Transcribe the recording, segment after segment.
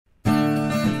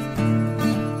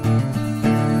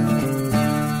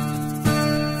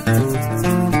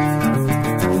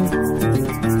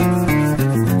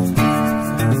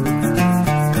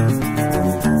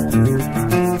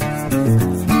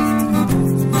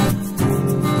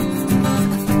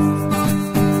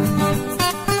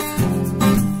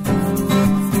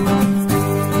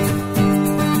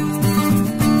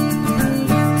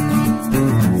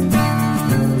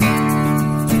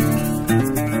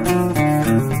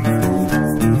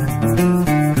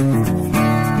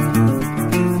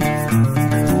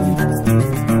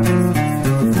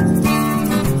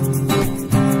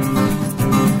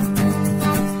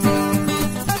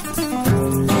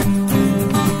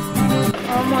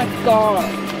my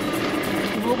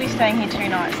God. We'll be staying here 2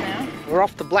 nights now. We're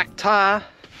off the Black Tar.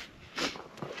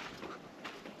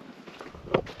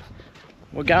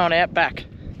 We're going out back.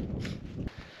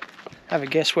 Have a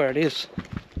guess where it is.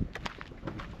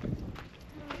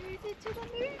 Move it to the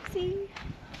moosey.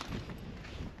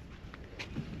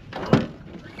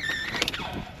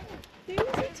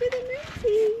 Move it to the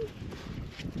moosey.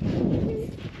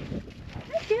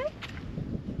 Okay.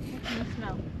 What can you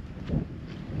smell?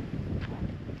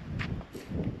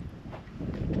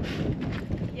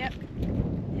 Yep.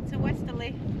 It's a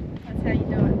westerly. That's how you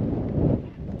do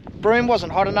it. Broome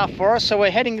wasn't hot enough for us, so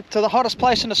we're heading to the hottest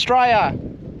place in Australia.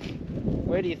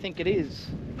 Where do you think it is?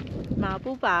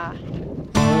 Marble Bar.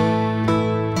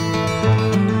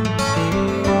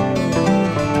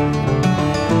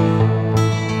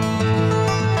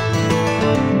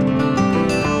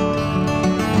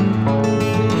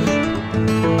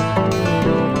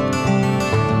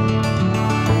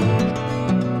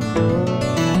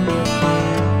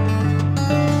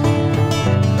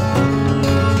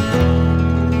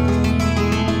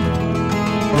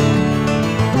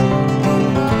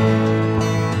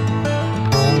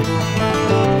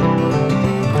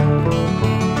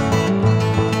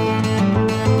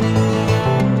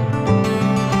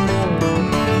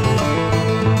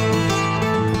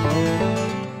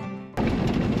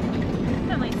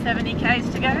 Only 70 k's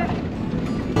to go.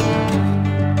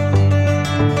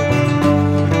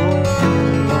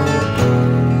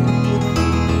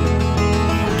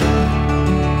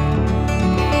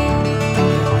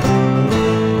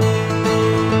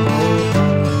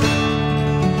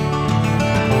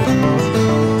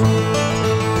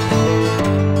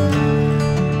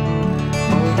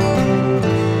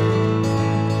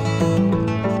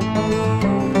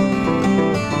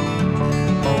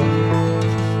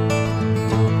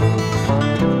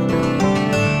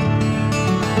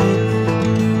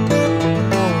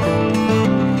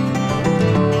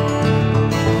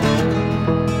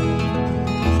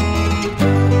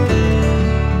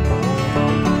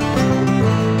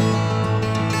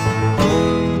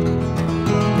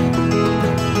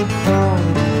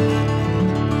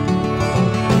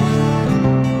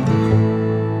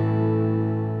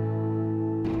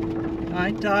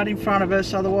 Ain't dart in front of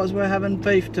us, otherwise we're having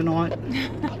beef tonight.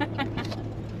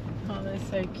 Oh, they're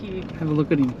so cute. Have a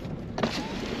look at him.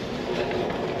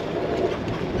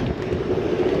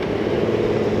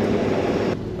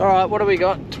 Alright, what do we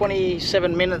got?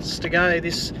 27 minutes to go.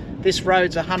 This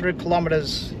road's 100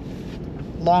 kilometres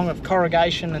long of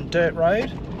corrugation and dirt road.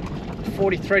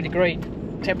 43-degree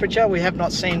temperature. We have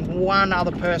not seen one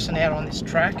other person out on this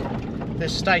track.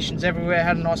 There's stations everywhere,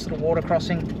 had a nice little water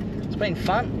crossing. It's been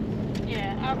fun.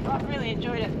 Yeah, I've really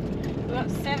enjoyed it. We've got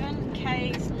 7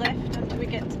 k's left until we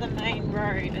get to the main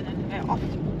road, and then we're off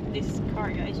this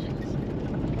corrugations.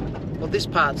 Well, this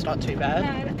part's not too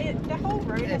bad. No, the whole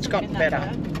road It's hasn't gotten been that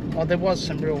better. bad. Oh, there was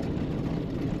some real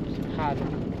hard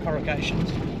corrugations.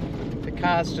 The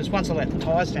cars just, once I let the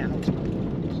tyres down, it's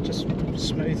just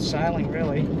smooth sailing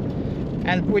really.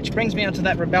 And which brings me onto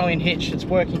that Rebellion hitch. It's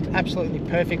working absolutely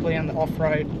perfectly on the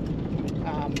off-road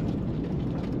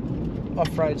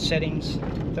settings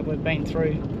that we've been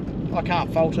through. I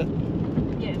can't fault it.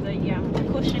 Yeah, the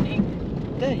cushioning.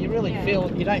 Yeah, you really Yeah.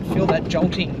 feel, you don't feel that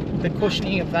jolting. The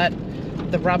cushioning of that,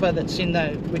 the rubber that's in the,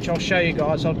 which I'll show you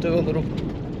guys. I'll do a little,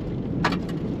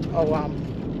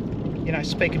 you know,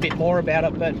 speak a bit more about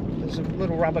it, but there's a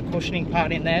little rubber cushioning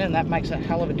part in there, and that makes a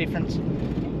hell of a difference.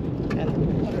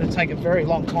 And it'll take a very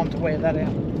long time to wear that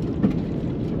out.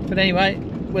 But anyway,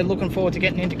 we're looking forward to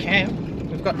getting into camp.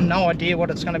 We've got no idea what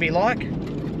it's going to be like,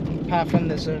 apart from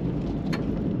there's a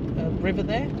river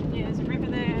there. Yeah, there's a river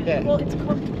there. Yeah. Well, it's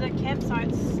called, the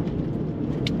campsite's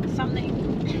something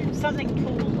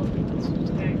cool.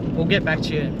 We'll get back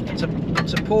to you.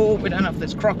 It's a pool. We don't know if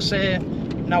there's crocs there.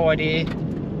 No idea.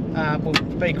 We'll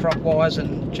be croc wise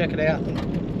and check it out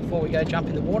before we go jump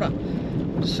in the water.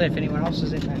 We'll just see if anyone else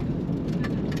is in there.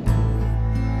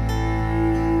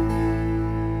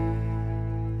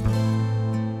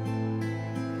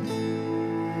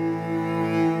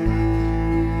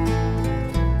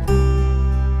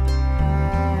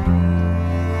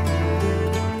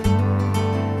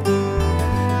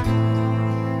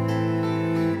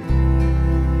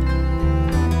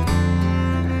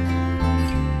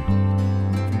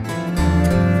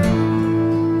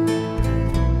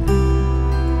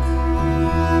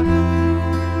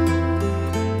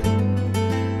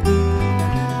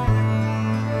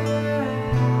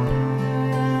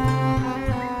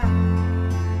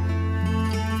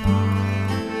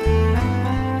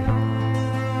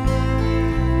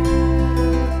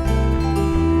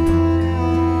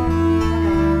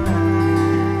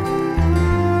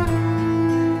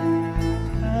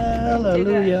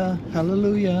 Hallelujah,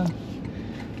 hallelujah.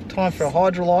 Time for a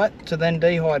hydrolyte to then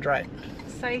dehydrate.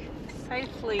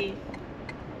 Safely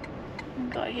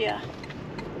got here.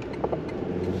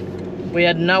 We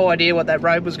had no idea what that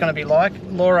road was going to be like.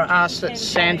 Laura asked at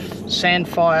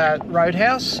Sandfire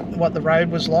Roadhouse what the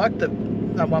road was like, that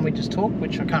one we just took,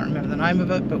 which I can't remember the name of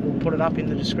it, but we'll put it up in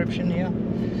the description here.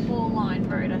 Ball-line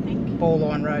road, I think.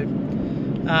 Ball-line road.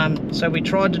 So we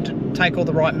tried to take all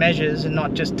the right measures and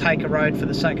not just take a road for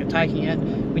the sake of taking it.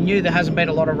 We knew there hasn't been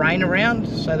a lot of rain around,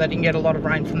 so they didn't get a lot of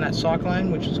rain from that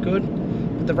cyclone, which is good.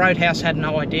 But the Roadhouse had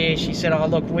no idea. She said, oh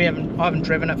look, I haven't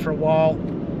driven it for a while.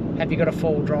 Have you got a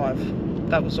four-wheel drive?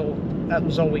 That was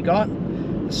all we got.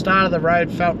 The start of the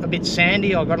road felt a bit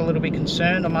sandy. I got a little bit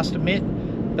concerned, I must admit.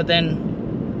 But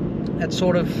then it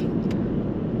sort of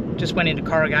just went into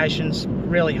corrugations,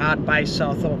 really hard base,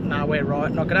 so I thought, no, we're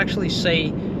right. And I could actually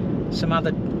see some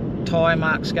other tyre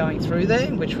marks going through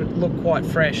there, which would look quite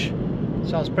fresh.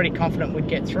 So I was pretty confident we'd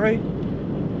get through.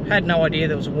 Had no idea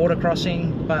there was a water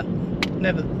crossing, but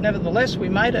nevertheless, we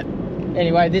made it.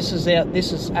 Anyway, this is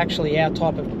actually our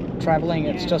type of travelling.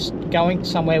 It's just going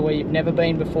somewhere where you've never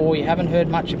been before, you haven't heard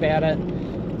much about it,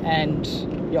 and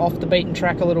you're off the beaten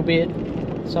track a little bit.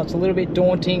 So it's a little bit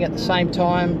daunting at the same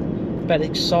time, but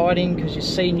exciting because you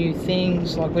see new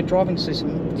things. Like we're driving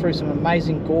through some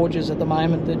amazing gorges at the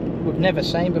moment that we've never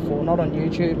seen before, not on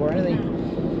YouTube or anything.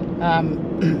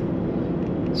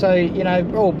 So, you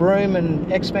know, all Broome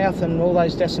and Exmouth and all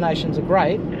those destinations are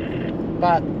great,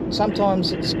 but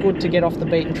sometimes it's good to get off the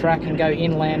beaten track and go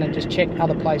inland and just check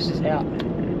other places out.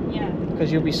 Yeah.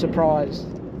 Because you'll be surprised.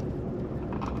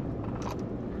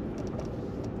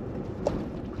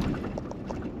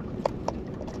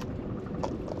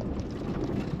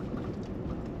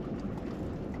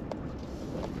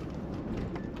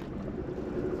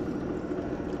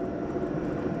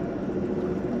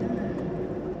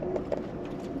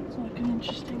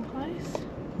 Interesting place.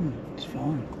 It's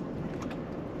fine.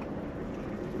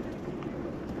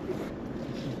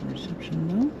 This is the reception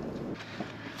now.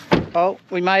 Oh,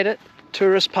 we made it.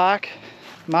 Tourist Park,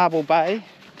 Marble Bay.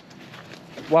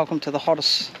 Welcome to the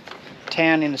hottest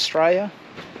town in Australia.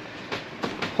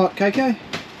 Hot cocoa.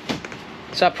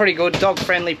 It's a pretty good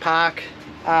dog-friendly park.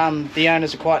 The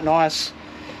owners are quite nice,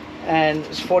 and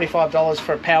it's $45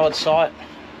 for a powered site,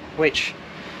 which,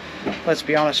 let's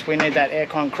be honest, we need that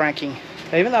aircon cranking.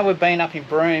 Even though we've been up in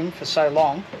Broome for so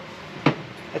long,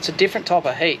 it's a different type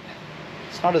of heat.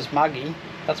 It's not as muggy,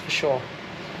 that's for sure.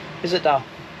 Is it, Dale?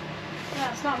 No,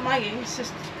 it's not muggy, it's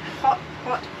just hot.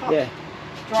 Yeah.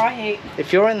 Dry heat.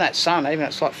 If you're in that sun, even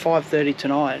it's like 5:30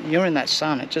 tonight, you're in that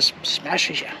sun, it just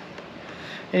smashes you.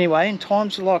 Anyway, in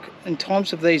times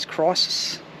of these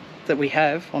crises that we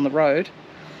have on the road,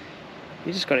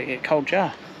 you just got to get a cold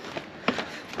jar.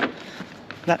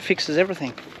 That fixes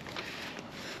everything.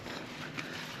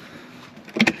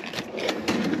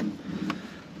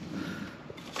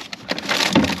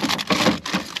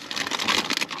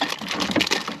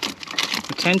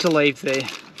 I tend to leave the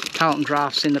Carlton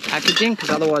Drafts in the packaging because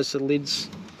otherwise the lids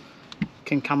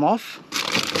can come off.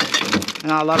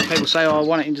 And a lot of people say, oh,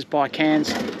 why don't you just buy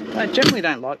cans? I generally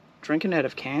don't like drinking out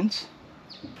of cans.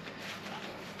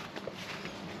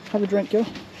 Have a drink, girl.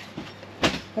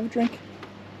 Have a drink.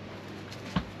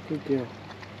 Good girl.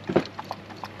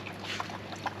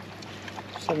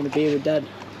 Just having a beer with Dad.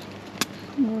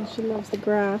 Oh, she loves the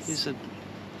grass. It's a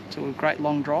great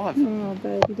long drive. Oh,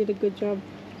 babe, you did a good job.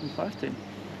 We both did.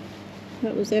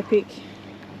 That was epic.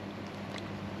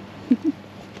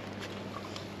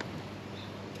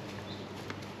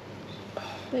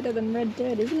 Better than red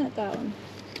dirt, isn't it, darling?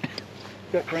 You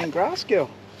got green grass, girl.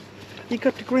 You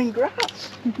got the green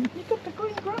grass. You got the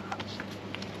green grass.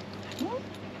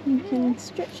 You can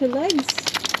stretch your legs.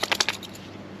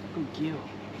 Good girl.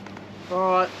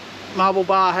 Alright, Marble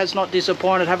Bar has not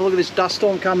disappointed. Have a look at this dust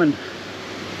storm coming.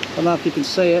 I don't know if you can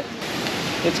see it.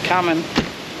 It's coming.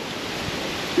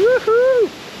 Woohoo!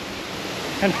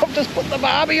 And I've just put the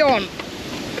Barbie on.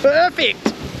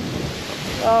 Perfect!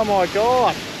 Oh my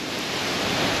god.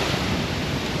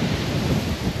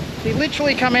 She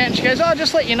literally come out and she goes, oh,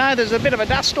 just let you know there's a bit of a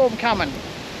dust storm coming.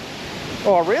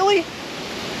 Oh, really?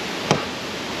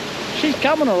 She's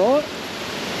coming, alright.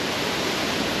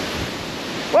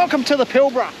 Welcome to the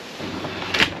Pilbara.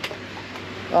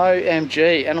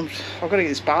 OMG, and I've got to get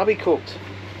this Barbie cooked.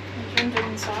 Drink it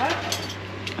inside.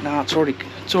 No, it's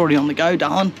already on the go,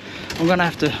 darling. I'm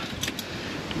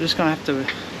just gonna have to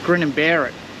grin and bear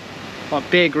it,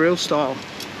 like Bear Grylls style.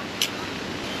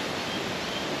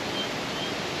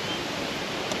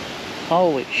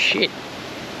 Holy shit!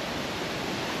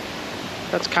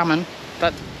 That's coming.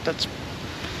 That's.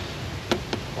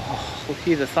 Oh, we'll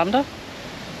hear the thunder.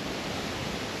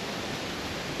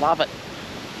 Love it.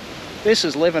 This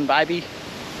is living, baby.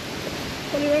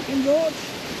 What do you reckon, George?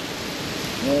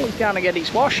 Yeah, he's going to get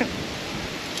his washing.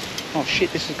 Oh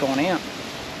shit, this has gone out.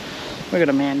 We've got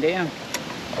a man down.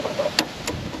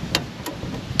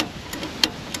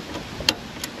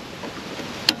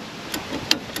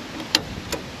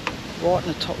 Right,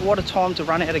 what a time to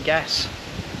run out of gas.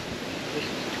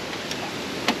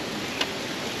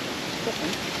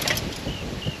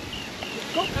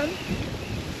 Scotland.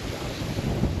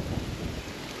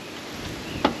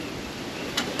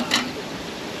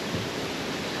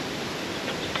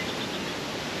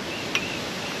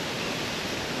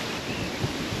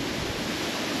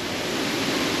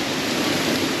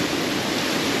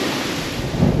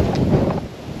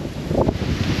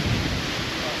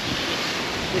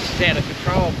 This is out of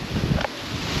control.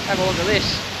 Have a look at this.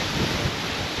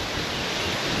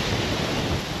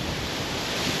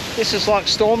 This is like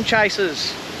storm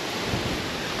chasers.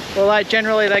 Well,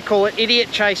 they call it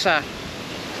idiot chaser.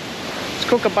 Let's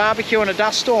cook a barbecue in a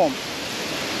dust storm.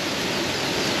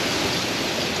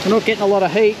 We're not getting a lot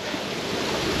of heat.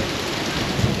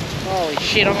 Holy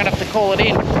shit, I'm gonna have to call it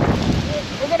in.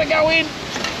 We've got to go in.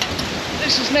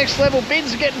 This is next level.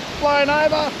 Bins are getting blown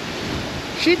over.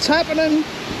 Shit's happening.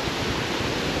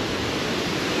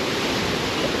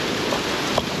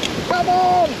 Come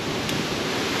on!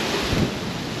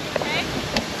 Okay.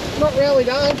 Not really,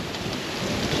 Dave.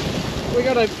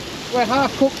 We're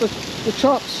half cooked the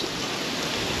chops.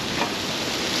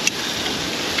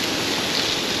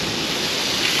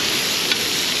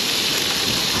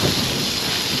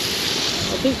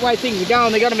 I think the way things are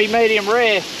going, they're going to be medium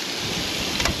rare.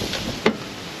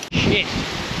 Shit.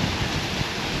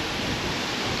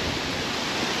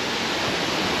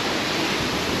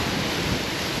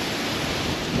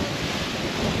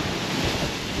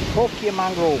 Cook your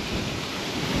mongrel.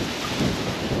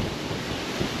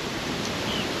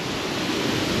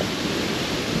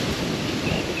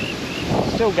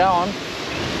 Still going.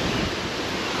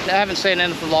 I haven't seen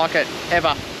anything like it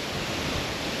ever.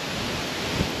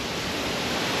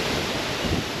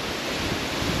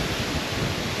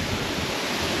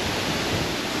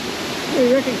 What do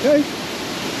you reckon, Keith?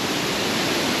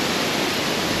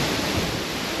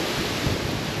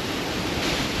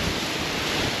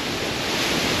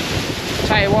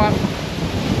 Tell you what,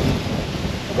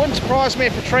 it wouldn't surprise me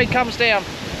if a tree comes down.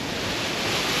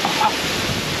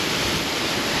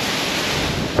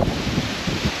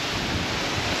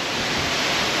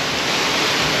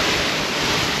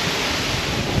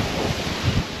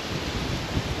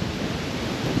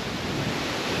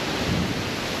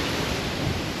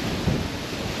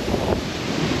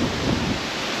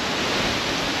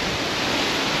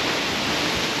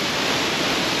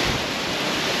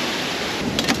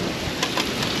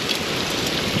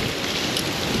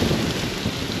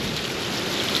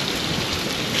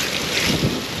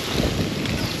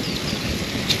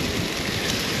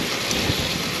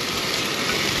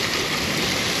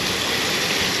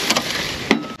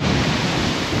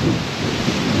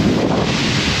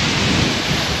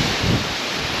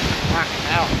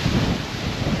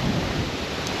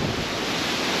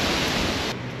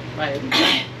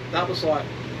 That was like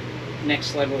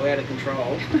next level, out of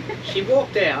control. She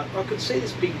walked out, I could see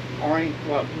this big orange,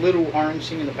 like little orange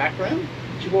thing in the background.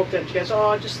 She walked out and she goes,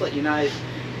 "Oh, just to let you know,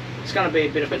 it's going to be a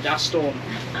bit of a dust storm."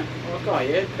 I'm like, "Oh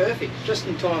yeah, perfect, just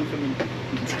in time for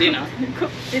dinner."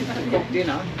 Cook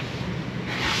dinner.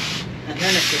 And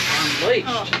then it just unleashed.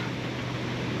 Oh.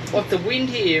 Like the wind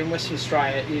here in Western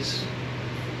Australia is...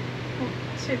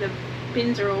 See, the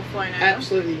bins are all flown over.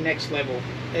 Absolutely next level.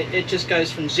 It just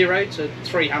goes from 0 to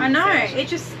 300. I know, it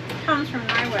just comes from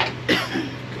nowhere.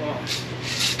 God. I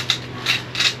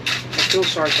feel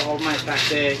sorry for old mate back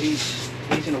there. He's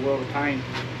in a world of pain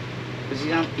because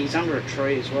he's under a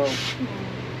tree as well.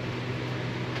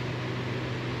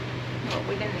 Well,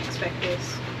 we didn't expect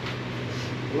this.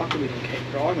 Luckily we didn't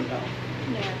keep driving though.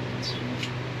 Yeah, that's true.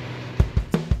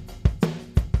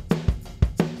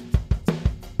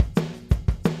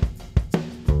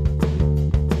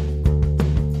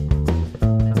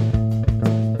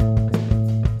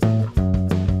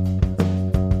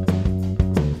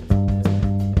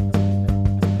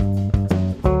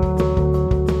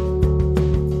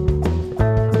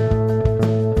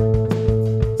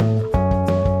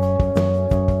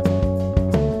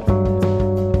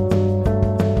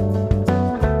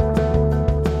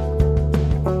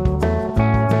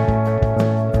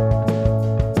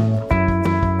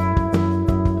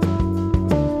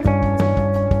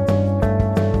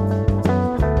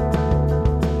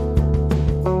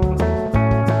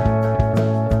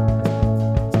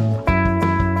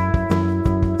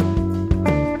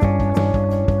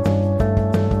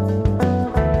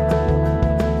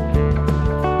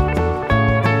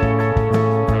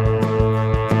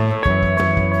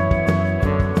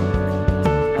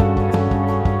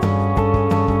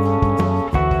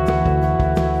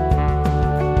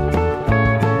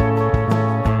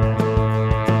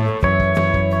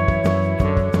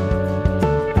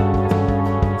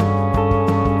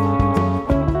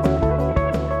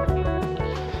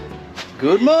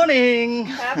 Good morning.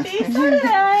 Happy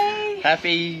Saturday.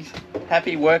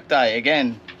 Happy work day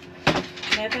again.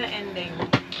 Never ending.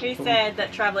 Who said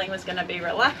that travelling was going to be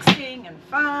relaxing and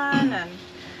fun and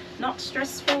not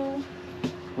stressful?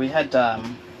 We had a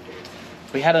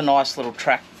nice little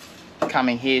track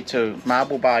coming here to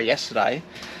Marble Bar yesterday,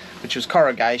 which was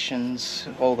corrugations,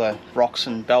 all the rocks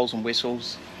and bells and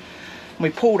whistles. And we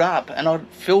pulled up and I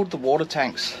filled the water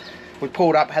tanks. We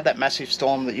pulled up, had that massive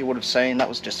storm that you would have seen, that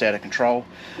was just out of control.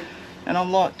 And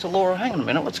I'm like to Laura, hang on a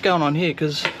minute, what's going on here?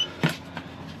 Because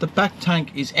the back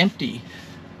tank is empty.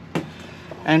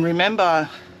 And remember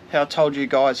how I told you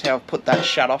guys how I put that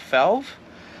shut-off valve?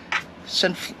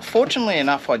 So fortunately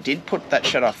enough, I did put that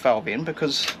shut-off valve in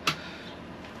because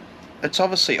it's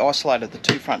obviously isolated the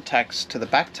two front tanks to the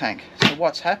back tank. So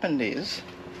what's happened is,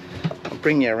 I'll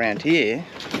bring you around here.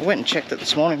 I went and checked it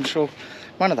this morning. I'm sure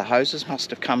one of the hoses must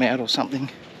have come out or something.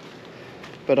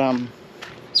 But a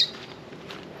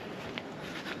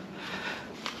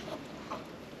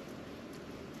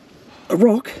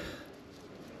rock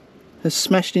has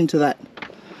smashed into that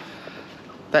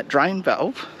drain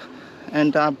valve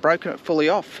and broken it fully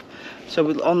off.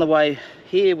 So on the way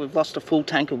here, we've lost a full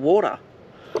tank of water.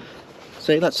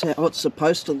 See, that's how it's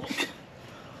supposed to look,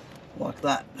 like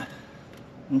that.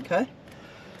 Okay.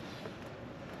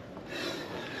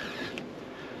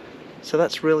 So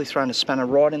that's really thrown a spanner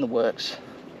right in the works,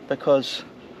 because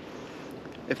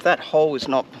if that hole is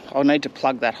not, I'll need to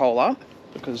plug that hole up,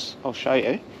 because I'll show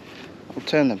you. I'll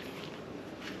turn them.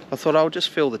 I thought I'll just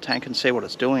fill the tank and see what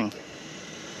it's doing.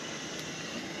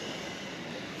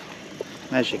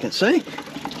 As you can see,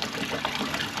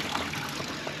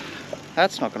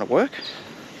 that's not going to work.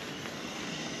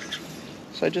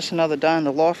 So just another day in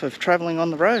the life of travelling on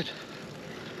the road.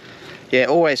 Yeah,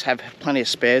 always have plenty of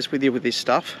spares with you with this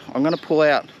stuff. I'm going to pull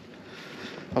out,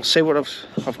 I'll see what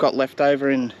I've got left over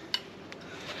in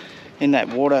that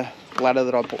water bladder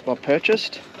that I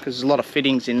purchased, because there's a lot of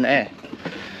fittings in there.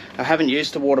 I haven't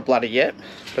used the water bladder yet,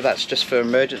 but that's just for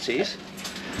emergencies.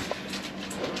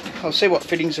 I'll see what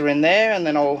fittings are in there, and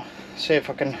then I'll see if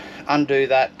I can undo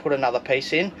that, put another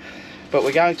piece in. But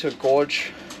we're going to a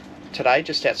gorge today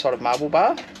just outside of Marble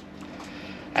Bar,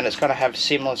 and it's going to have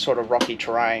similar sort of rocky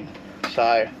terrain.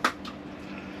 So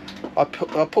I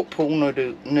put pool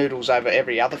noodles over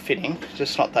every other fitting,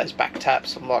 just not those back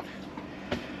taps. I'm like,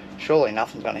 surely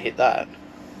nothing's going to hit that.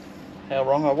 How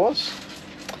wrong I was.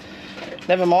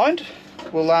 Never mind,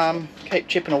 we'll keep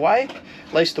chipping away.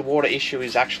 At least the water issue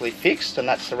is actually fixed, and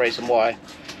that's the reason why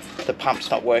the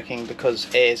pump's not working, because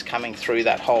air's coming through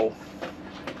that hole.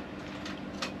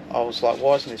 I was like,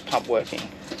 why isn't this pump working?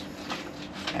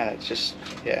 And it's just,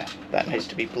 yeah, that needs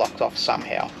to be blocked off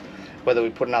somehow. Whether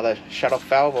we put another shut-off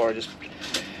valve or just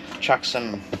chuck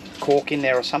some cork in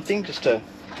there or something, just to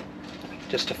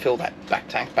fill that back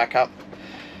tank back up.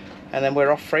 And then we're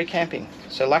off free camping.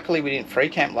 So luckily we didn't free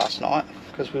camp last night,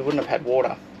 because we wouldn't have had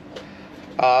water.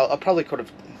 I probably could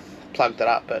have plugged it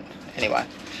up, but anyway,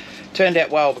 turned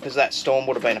out well, because that storm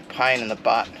would have been a pain in the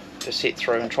butt to sit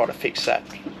through and try to fix that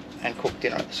and cook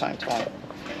dinner at the same time.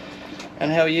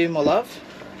 And how are you, my love?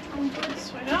 I'm good,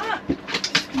 sweetheart.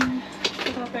 Just gonna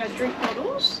fill up our drink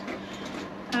bottles.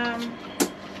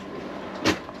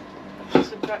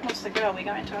 What's the go? Are we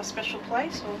going to our special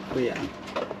place, or? We are.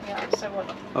 Yeah. So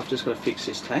what? I've just got to fix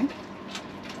this tank.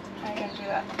 How are you going to do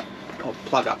that? I'll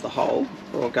plug up the hole,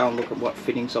 or I'll go and look at what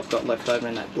fittings I've got left over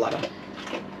in that bladder.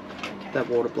 Okay. That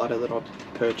water bladder that I've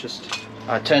purchased.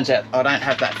 It turns out I don't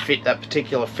have that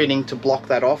particular fitting to block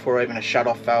that off, or even a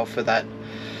shut-off valve for that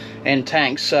end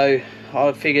tank. So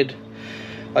I figured,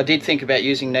 I did think about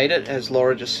using Knead It, as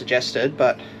Laura just suggested,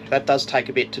 but that does take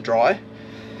a bit to dry.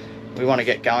 We want to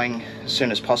get going as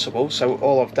soon as possible. So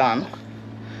all I've done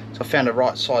is I found a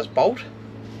right size bolt.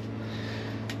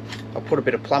 I'll put a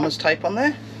bit of plumber's tape on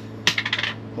there.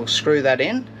 We'll screw that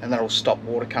in, and that'll stop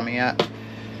water coming out.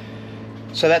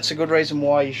 So that's a good reason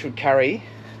why you should carry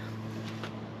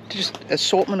just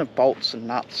assortment of bolts and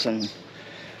nuts and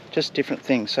just different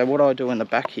things. So what I do in the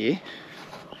back here,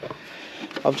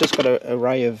 I've just got an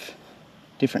array of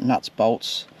different nuts,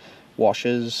 bolts,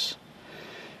 washers,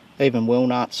 even wheel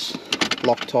nuts,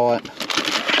 Loctite,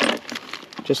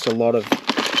 just a lot of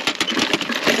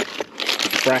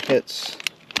brackets,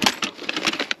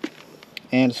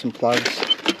 Anderson plugs,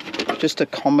 just a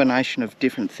combination of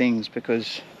different things,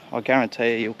 because I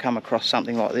guarantee you'll come across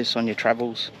something like this on your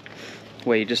travels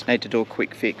where you just need to do a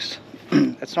quick fix.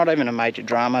 It's not even a major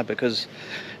drama, because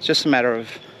it's just a matter of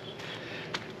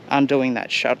undoing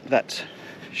that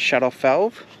shut-off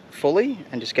valve fully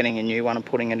and just getting a new one and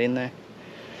putting it in there,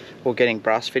 or getting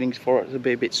brass fittings for it to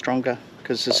be a bit stronger,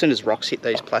 because as soon as rocks hit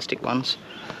these plastic ones,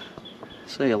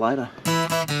 See you later.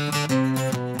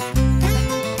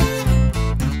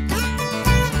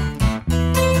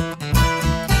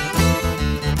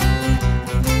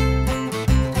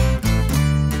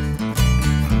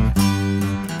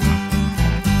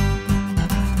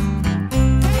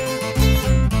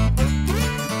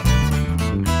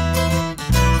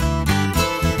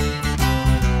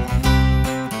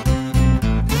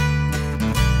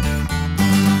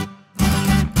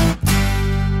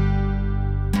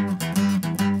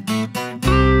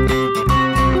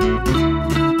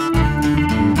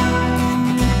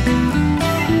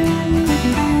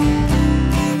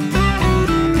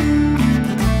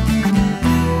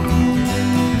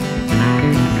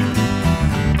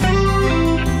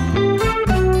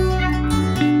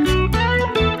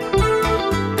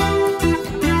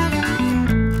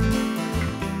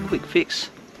 Fix.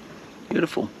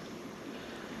 Beautiful.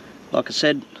 Like I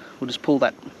said, we'll just pull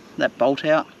that bolt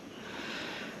out.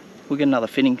 We'll get another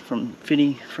fitting from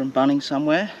Bunnings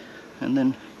somewhere, and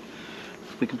then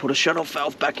we can put a shut-off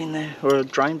valve back in there, or a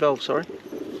drain valve, sorry.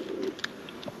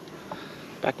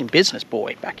 Back in business,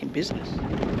 boy, back in business.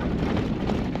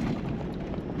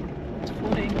 It's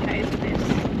 14 k's of this.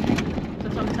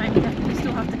 That's what I'm saying, we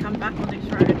still have to come back on this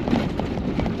road.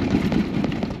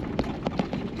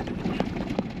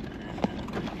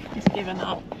 Given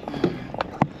up.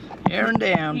 Airing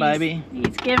down, baby.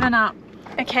 He's given up.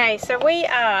 Okay, so we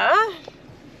are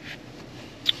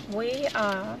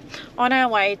on our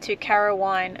way to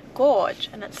Carrawine Gorge,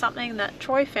 and it's something that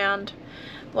Troy found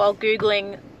while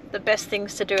googling the best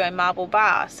things to do in Marble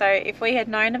Bar. So if we had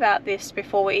known about this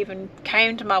before we even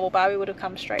came to Marble Bar, we would have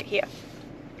come straight here.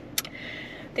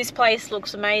 This place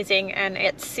looks amazing, and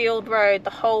it's sealed road the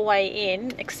whole way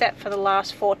in except for the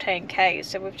last 14 k's.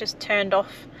 So we've just turned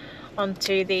off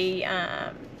onto the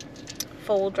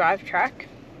full drive track,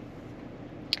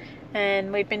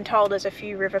 and we've been told there's a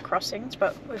few river crossings,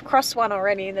 but we've crossed one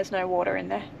already and there's no water in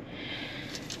there.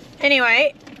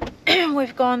 Anyway,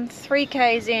 we've gone 3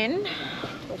 k's in,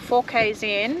 or 4 k's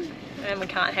in, and we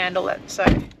can't handle it, so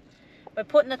we're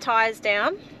putting the tyres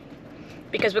down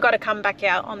because we've got to come back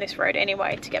out on this road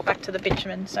anyway to get back to the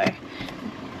bitumen. So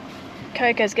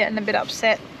Coco's getting a bit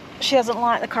upset. She doesn't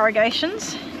like the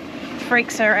corrugations.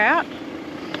 Freaks her out,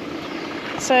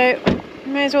 so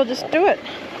may as well just do it.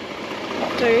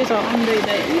 What I'll do is I'll undo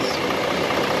these.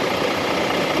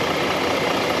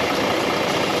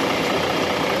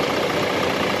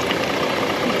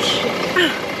 Oh shit.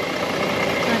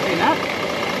 Don't do that.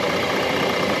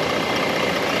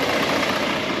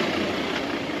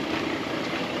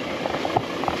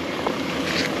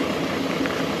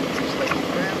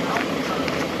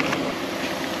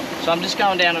 So I'm just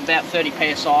going down at about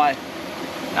 30 psi.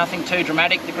 Nothing too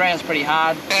dramatic, the ground's pretty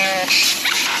hard.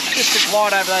 Just to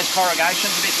glide over those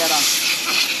corrugations a bit better.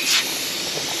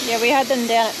 Yeah, we had them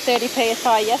down at 30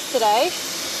 psi yesterday.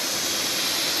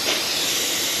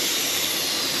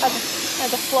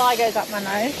 As a fly goes up my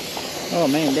nose. Oh,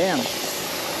 man down.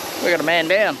 We got a man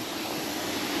down.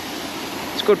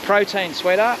 It's good protein,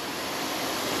 sweetheart.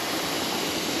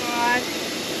 Right.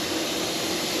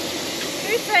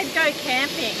 Who said go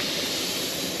camping?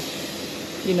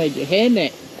 You need your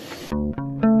hairnet.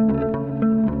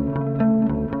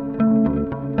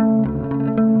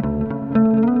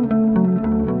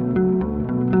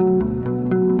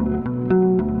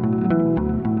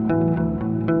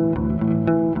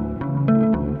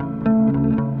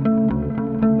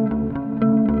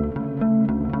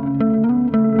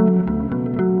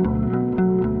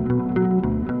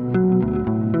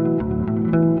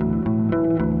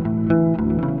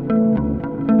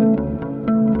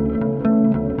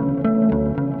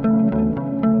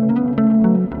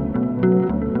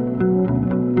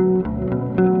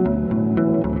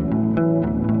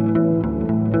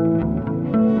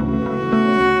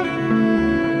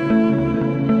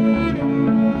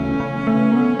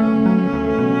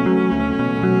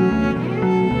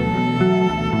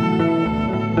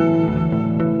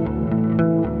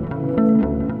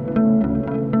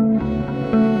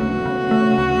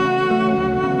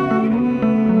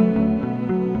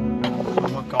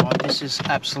 This is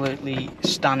absolutely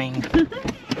stunning.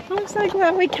 I'm so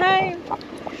glad we came.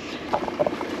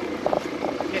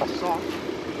 Get soft.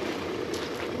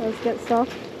 Let's get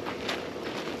soft.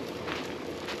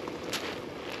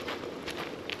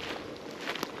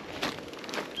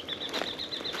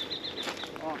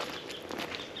 Oh.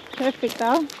 Perfect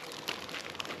though.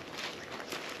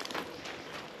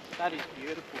 That is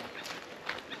beautiful.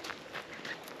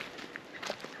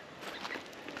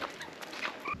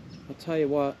 I'll tell you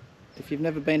what, if you've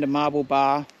never been to Marble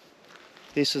Bar,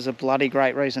 this is a bloody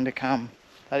great reason to come.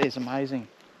 That is amazing.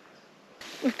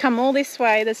 we've come all this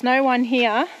way. There's no one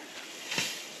here.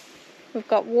 We've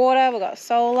got water, we've got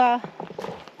solar,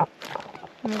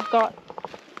 and we've got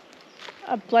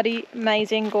a bloody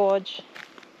amazing gorge.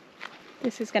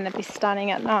 This is going to be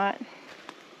stunning at night.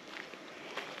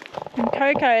 And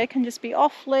Coco can just be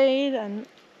off lead and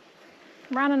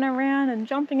running around and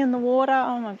jumping in the water.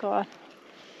 Oh my god.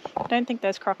 I don't think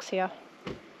there's crocs here.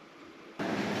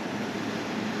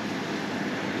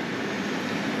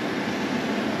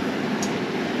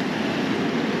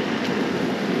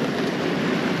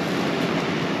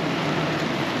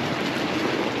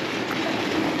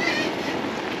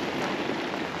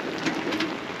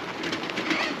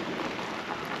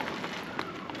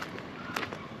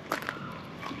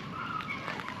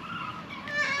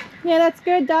 Yeah, that's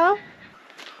good, Dal.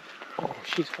 Oh,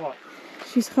 she's hot.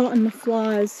 She's hot in the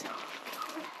flies.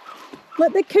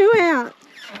 Let the coo out.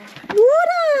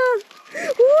 Water!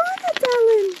 Water,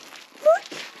 darling! Look!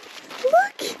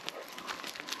 Look!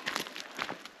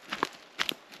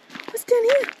 What's down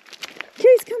here?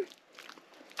 Coos, come.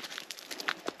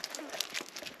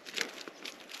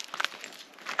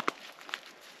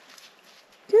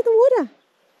 Do the water.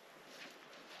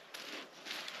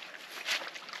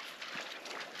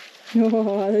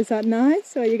 Oh, is that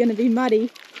nice? Or are you going to be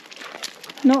muddy?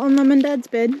 Not on Mum and Dad's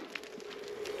bed.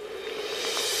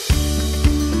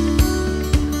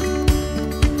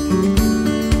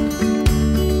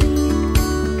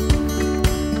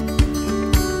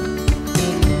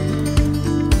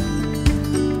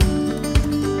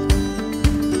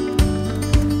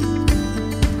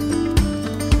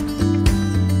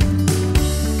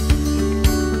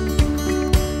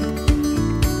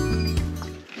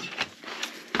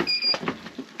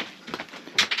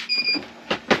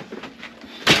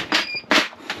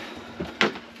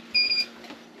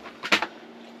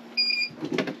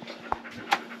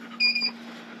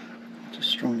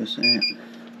 Strongest out.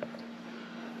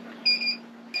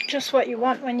 Just what you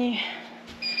want when you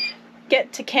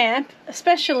get to camp,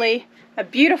 especially a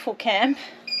beautiful camp.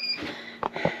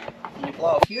 And you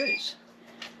blow a fuse.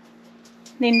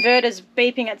 The inverter's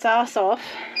beeping its ass off,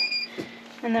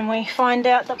 and then we find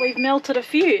out that we've melted a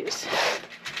fuse.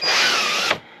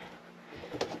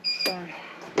 So,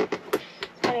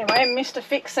 anyway, Mr.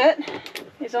 Fix-It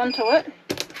is onto it,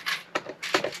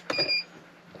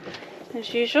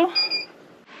 as usual.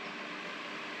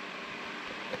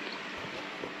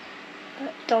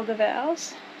 That dog of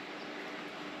ours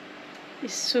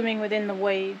is swimming within the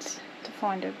weeds to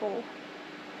find her ball.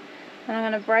 And I'm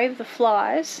going to brave the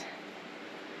flies,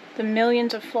 the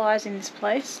millions of flies in this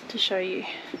place, to show you.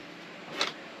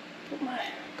 Put my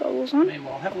goggles on.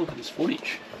 Meanwhile, have a look at this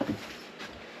footage.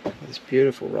 This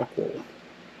beautiful rock wall.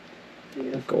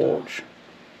 Beautiful gorge.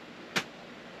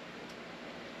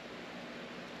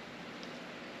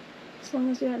 As long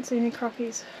as you don't see any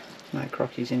crockies. No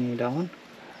crockies in here, darling.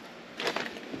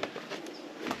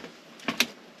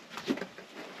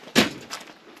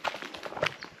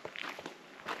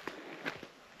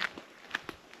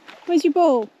 Where's your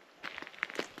ball?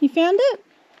 You found it?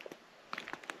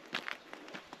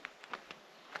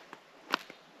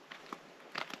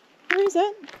 Where is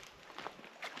it?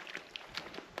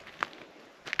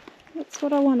 That's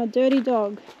what I want, a dirty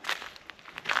dog.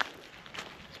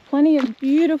 There's plenty of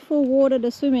beautiful water to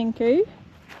swim in, Coo.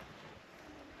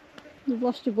 You've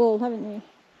lost your ball, haven't you?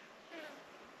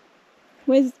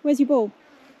 Where's your ball?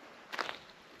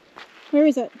 Where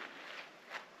is it?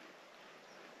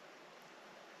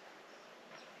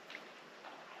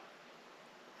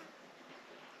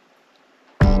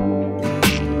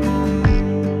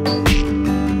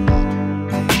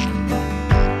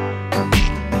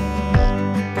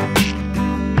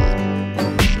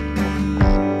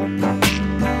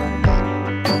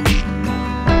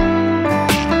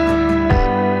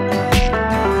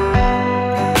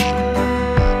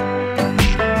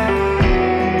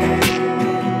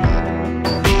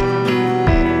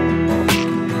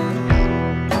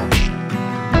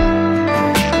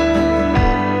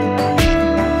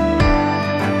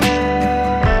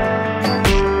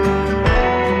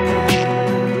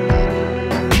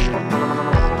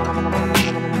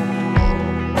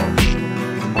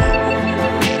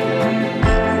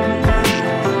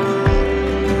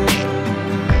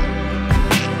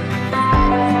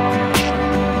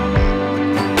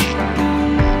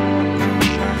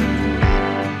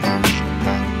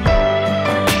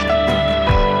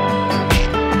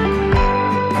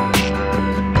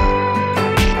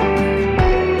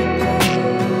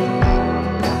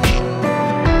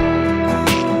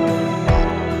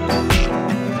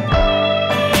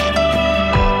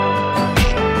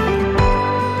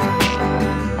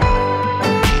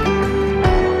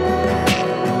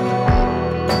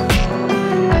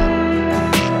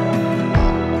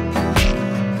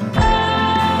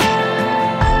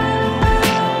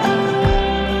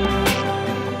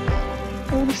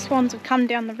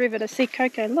 down the river to see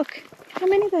Coco. Look how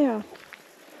many there are.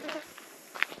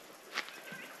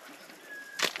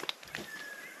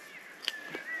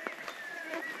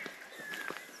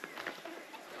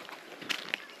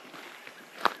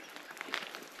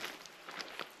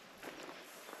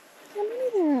 How many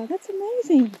there are? That's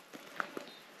amazing.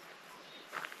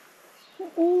 They're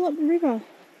all up the river.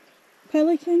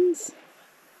 Pelicans.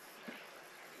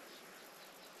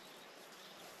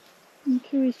 And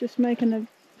Kiwi's just making a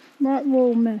right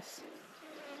royal mess.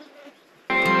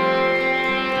 I'm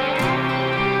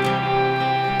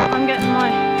getting my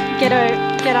get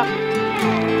up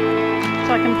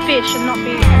so I can fish and not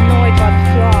be annoyed by the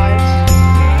flies.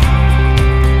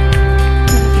 I'm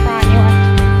gonna try anyway.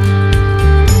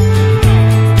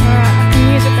 Alright, I can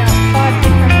use about 5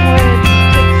 different words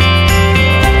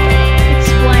to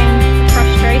explain the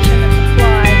frustration of the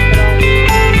flies, but I'll do read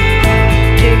it.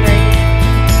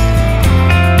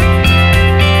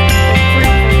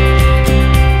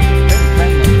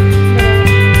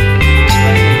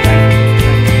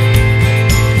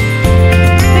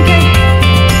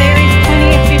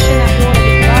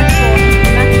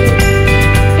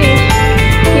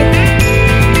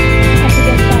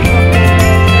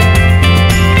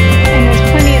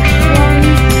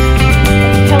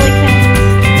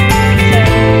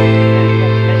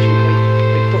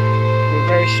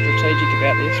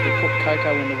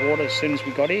 As soon as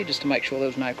we got here, just to make sure there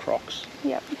was no crocs.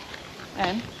 Yep.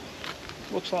 And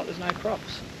looks like there's no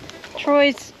crocs.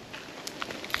 Troy's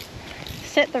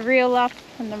set the reel up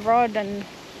and the rod and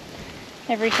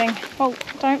everything. Oh,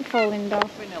 don't fall in,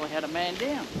 Dove. We nearly had a man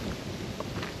down.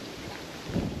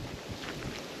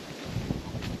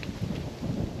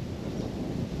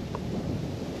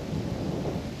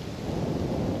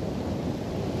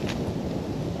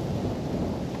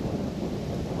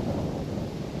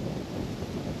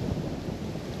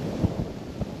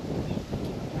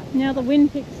 Now the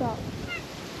wind picks up.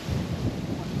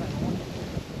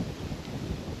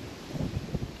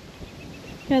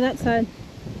 Go that side.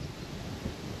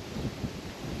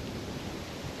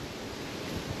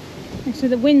 Actually,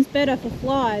 the wind's better for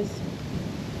flies.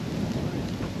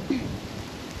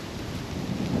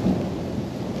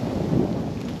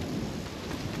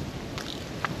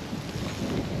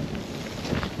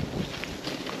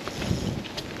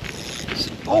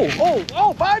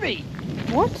 Oh, baby!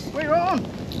 What? We're on!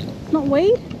 Not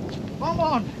weed? Come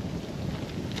on!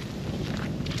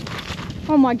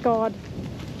 Oh my god.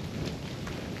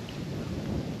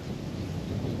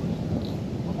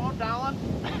 Come on, darling.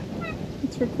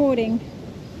 It's recording.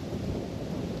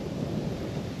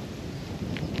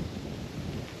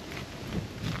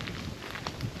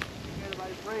 Go to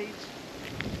those reeds.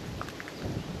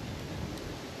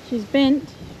 She's bent.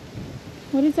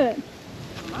 What is it?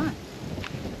 I don't know.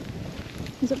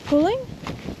 Is it pulling?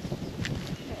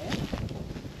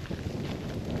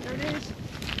 There it is.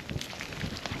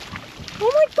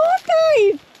 Oh my god,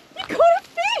 Dave! You caught a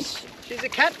fish! She's a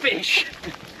catfish.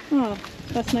 Oh,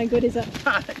 that's no good, is it?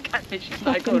 Catfish is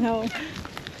no Fucking good. hell.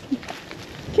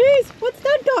 Keys, what's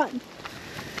Dad got?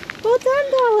 Well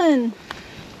done, darling.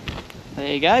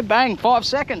 There you go, bang, 5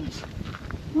 seconds.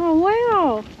 Oh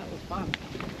wow. That was fun.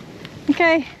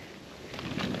 Okay.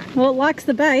 Well, it likes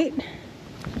the bait.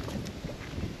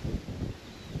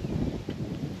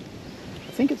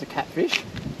 I think it's a catfish.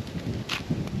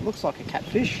 Looks like a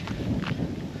catfish.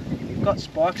 You've got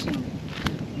spikes in them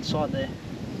inside there.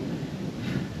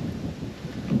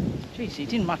 Jeez, he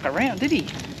didn't muck around, did he?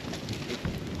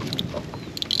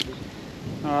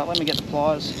 Alright, let me get the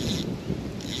pliers.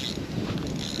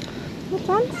 Well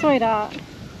done, sweetheart.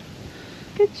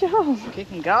 Good job.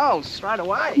 Kicking goals straight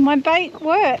away. My bait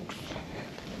works.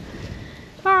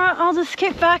 Alright, I'll just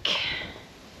skip back.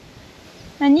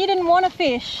 And you didn't want a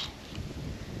fish.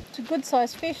 It's a good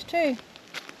sized fish too.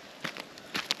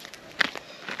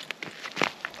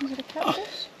 Is it a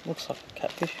catfish? Looks like a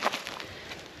catfish.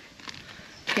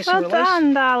 Well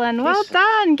done, darling. Well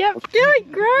done. Get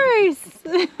gross.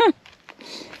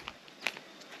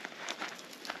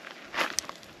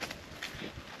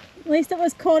 At least it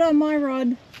was caught on my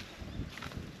rod.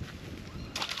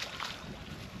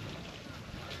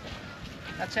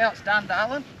 That's how it's done,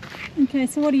 darling. Okay,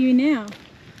 so what are you now?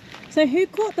 So who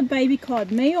caught the baby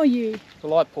cod, me or you?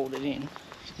 Well, I pulled it in.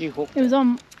 You hooked It was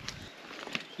on.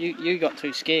 You got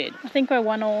too scared. I think we're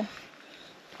 1 all.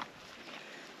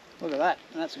 Look at that.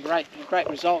 That's a great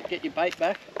result. Get your bait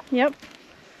back. Yep.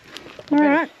 All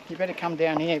right. You better come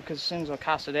down here because as soon as I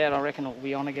cast it out, I reckon it'll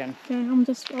be on again. Okay,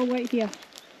 I'll wait here.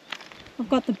 I've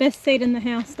got the best seat in the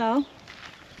house, Dale.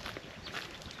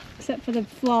 Except for the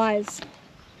flies.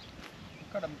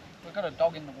 We've got a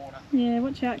dog in the water. Yeah,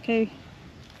 watch out, Koo.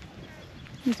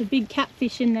 There's a big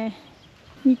catfish in there.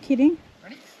 Are you kidding?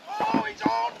 Ready? Oh, he's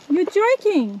on! You're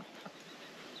joking!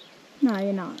 No,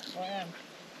 you're not. I am.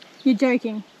 You're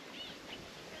joking.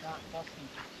 No, lost him.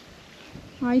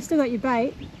 Oh, you still got your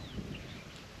bait.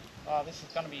 Oh, this is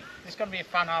gonna be a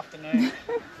fun afternoon.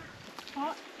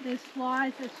 Oh, there's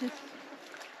flies. It's just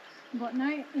got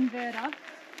no inverter.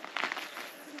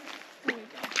 There we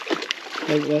go.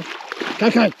 There we go.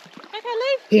 Coco! Okay,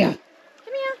 leave. Here!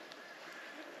 Come here.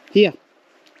 Here!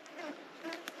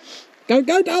 Go,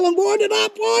 go, darling! Wind it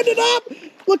up! Wind it up!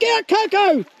 Look out,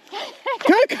 Coco!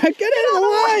 Coco, get out of the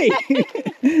way!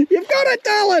 You've got it,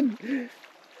 darling!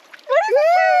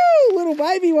 Woo! Little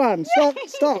baby one. Stop,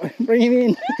 stop. Bring him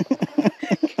in.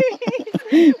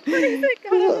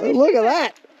 Look at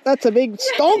that. That's a big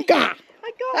stonker.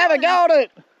 I got Have a go at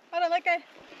it. Hold on, let go.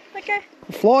 Let go.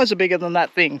 The flies are bigger than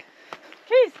that thing.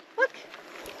 Jeez, look.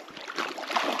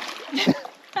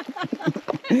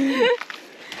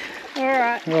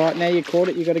 Alright. Alright, now you caught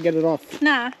it, you got to get it off.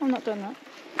 Nah, I'm not doing that.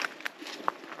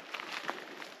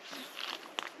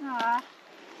 Ah,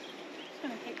 just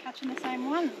going to keep catching the same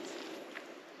ones.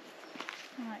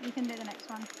 Alright, you can do the next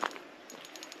one.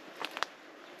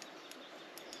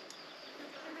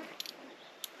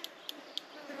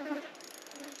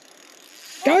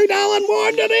 Go, darling,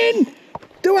 wind it in.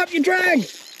 Do up your drag.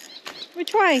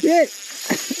 Which way? Yeah.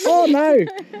 Oh, no.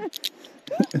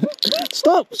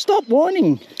 Stop, stop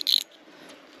whining.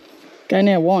 Go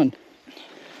now, wind.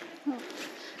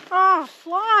 Oh,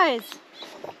 flies.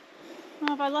 Oh,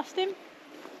 have I lost him?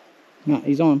 No,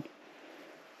 he's on.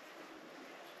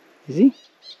 Is he?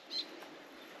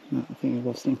 No, I think I've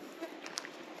lost him.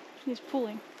 He's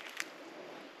pulling.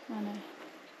 Oh no.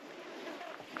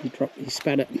 He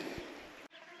spat it.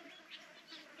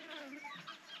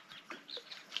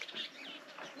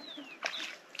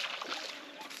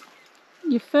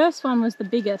 Your first one was the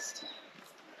biggest.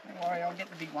 Don't worry, I'll get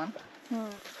the big one. Oh.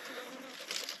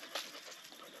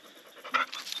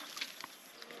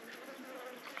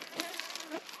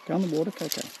 Go in the water,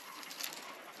 Coco.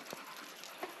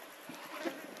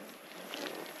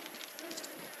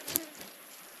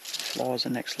 Flies are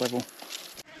next level.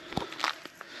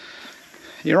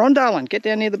 You're on, darling. Get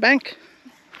down near the bank.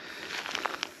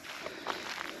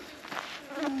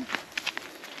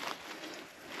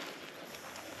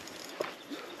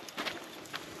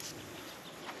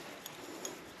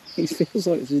 He feels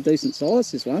like it's a decent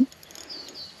size, this one.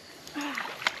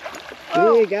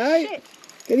 There you go. Shit.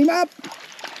 Get him up.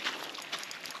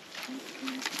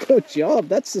 Good job.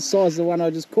 That's the size of the one I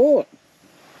just caught.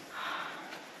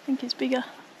 I think he's bigger.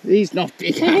 He's not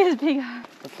bigger. He is bigger.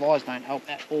 The flies don't help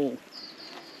at all.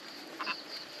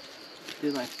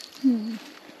 Do they?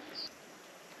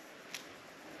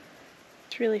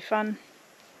 It's really fun.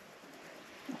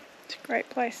 It's a great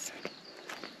place.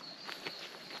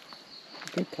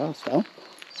 Good cast, though.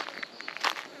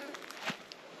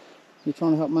 You're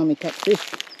trying to help Mummy catch fish.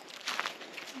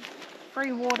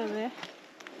 Free water there.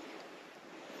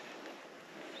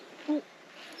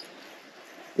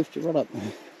 Lift you right up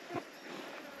there.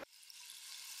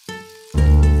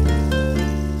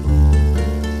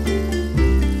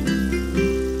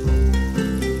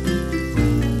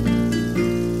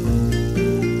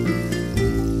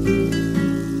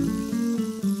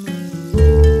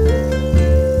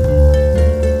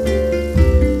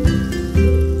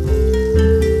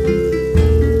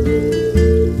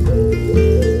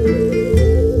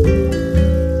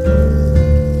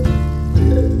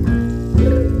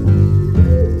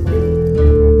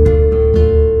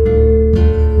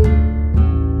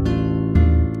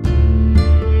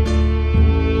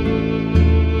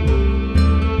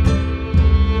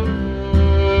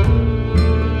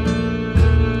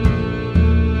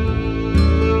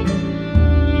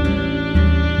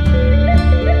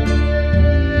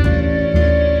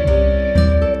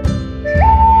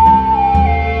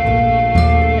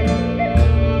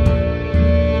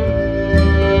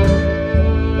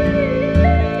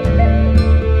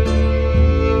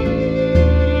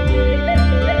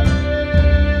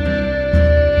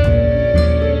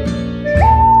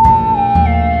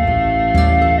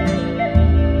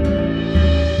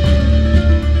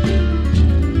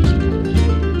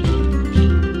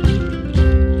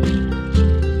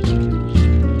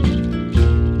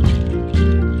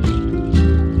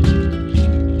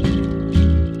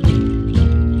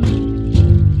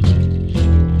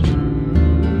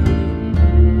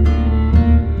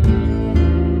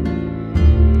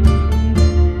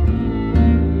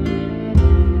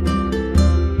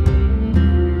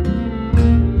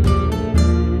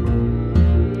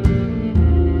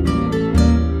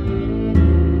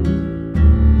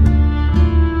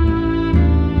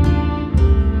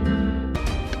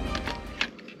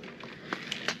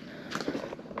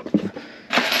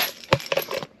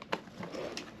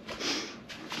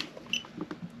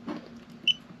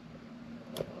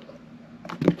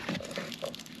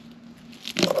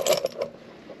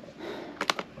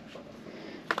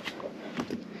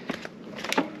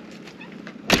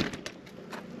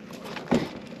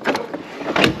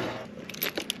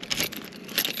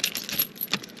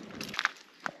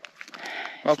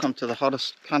 Welcome to the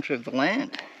hottest country of the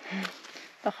land.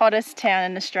 The hottest town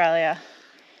in Australia.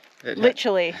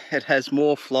 Literally. It has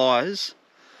more flies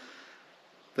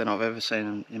than I've ever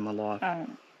seen in my life.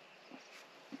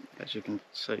 As you can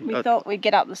see. We thought we'd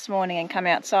get up this morning and come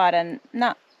outside and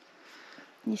nah.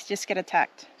 You just get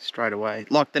attacked. Straight away.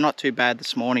 Like, they're not too bad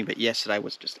this morning, but yesterday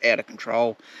was just out of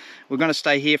control. We're going to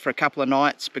stay here for a couple of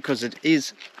nights because it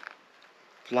is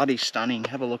bloody stunning.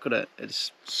 Have a look at it.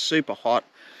 It's super hot.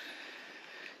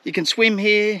 You can swim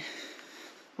here.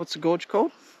 What's the gorge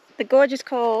called? The gorge is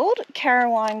called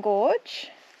Caroline Gorge.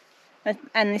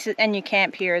 And you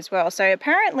camp here as well. So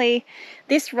apparently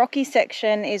this rocky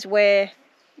section is where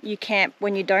you camp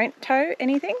when you don't tow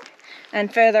anything.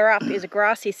 And further up is a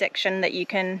grassy section that you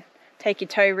can take your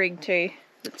tow rig to.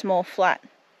 It's more flat.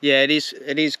 Yeah, it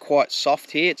is quite soft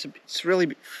here. It's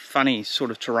really funny sort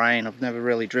of terrain. I've never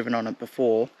really driven on it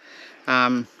before.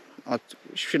 I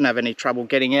shouldn't have any trouble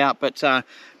getting out, but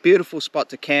beautiful spot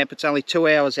to camp. It's only 2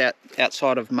 hours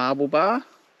outside of Marble Bar.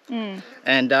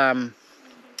 And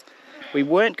we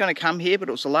weren't going to come here, but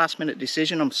it was a last minute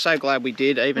decision. I'm so glad we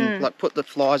did. Even like put the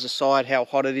flies aside, how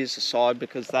hot it is aside,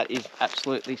 because that is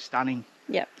absolutely stunning.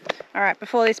 Yep. All right,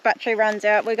 before this battery runs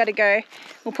out, we've got to go.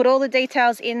 We'll put all the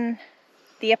details in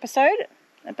the episode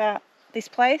about this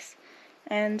place,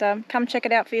 and come check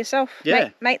it out for yourself.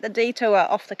 Yeah. Make the detour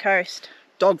off the coast.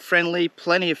 Dog friendly,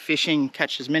 plenty of fishing,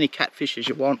 catch as many catfish as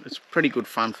you want. It's pretty good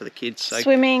fun for the kids. So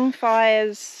swimming,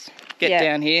 fires. Get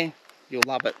down here. You'll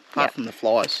love it, apart from the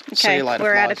flies. Okay, see you later,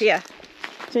 we're flies. out of here.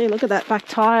 Gee, look at that back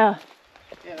tyre.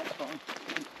 Yeah, that's fine.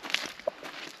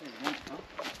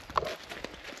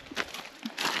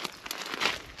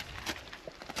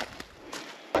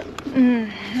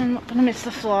 I'm not going to miss the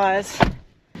flies.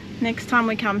 Next time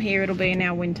we come here, it'll be in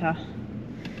our winter.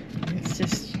 It's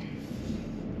just,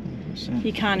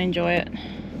 you can't enjoy it.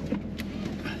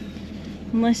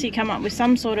 Unless you come up with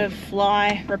some sort of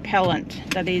fly repellent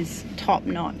that is top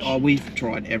notch. Oh, we've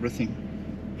tried everything.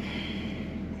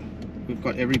 We've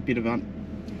got every bit of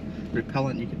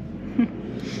repellent you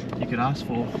could ask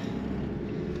for.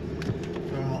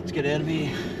 Alright, let's get out of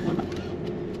here. Hopefully.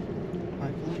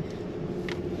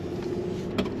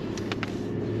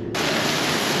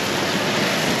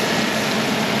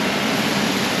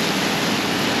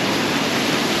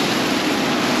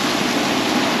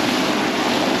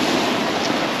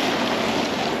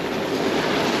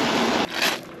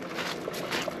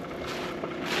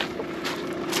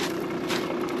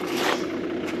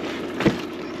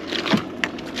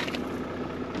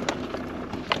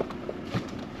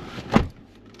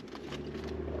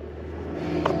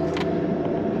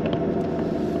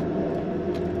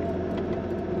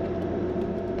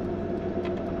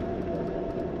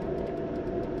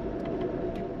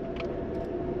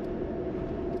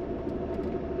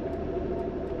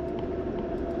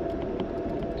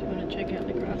 Check out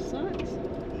the grass sites. Is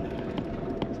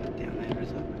that down there,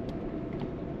 is it?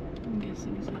 I'm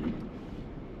guessing so.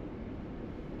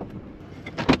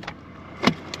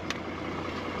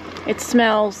 It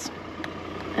smells,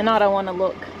 and I don't want to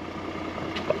look.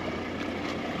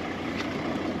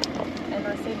 And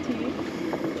I said to you,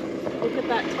 look at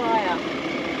that tyre.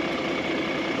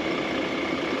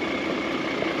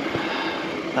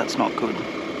 That's not good.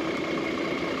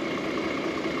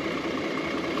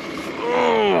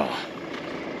 Oh.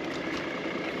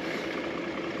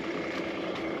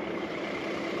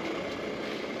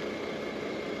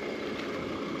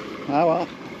 Oh well.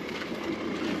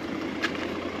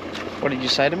 What did you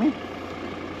say to me?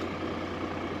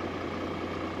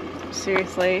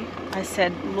 Seriously, I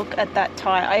said, look at that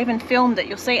tyre. I even filmed it.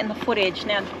 You'll see it in the footage.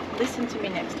 Now, listen to me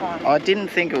next time. I didn't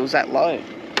think it was that low.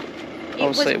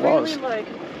 Obviously it was. Really low.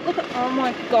 Look at, oh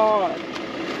my God.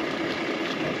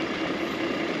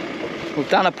 We've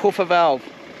done a puffer valve.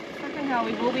 Fucking hell,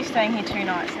 we will be staying here 2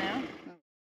 nights now.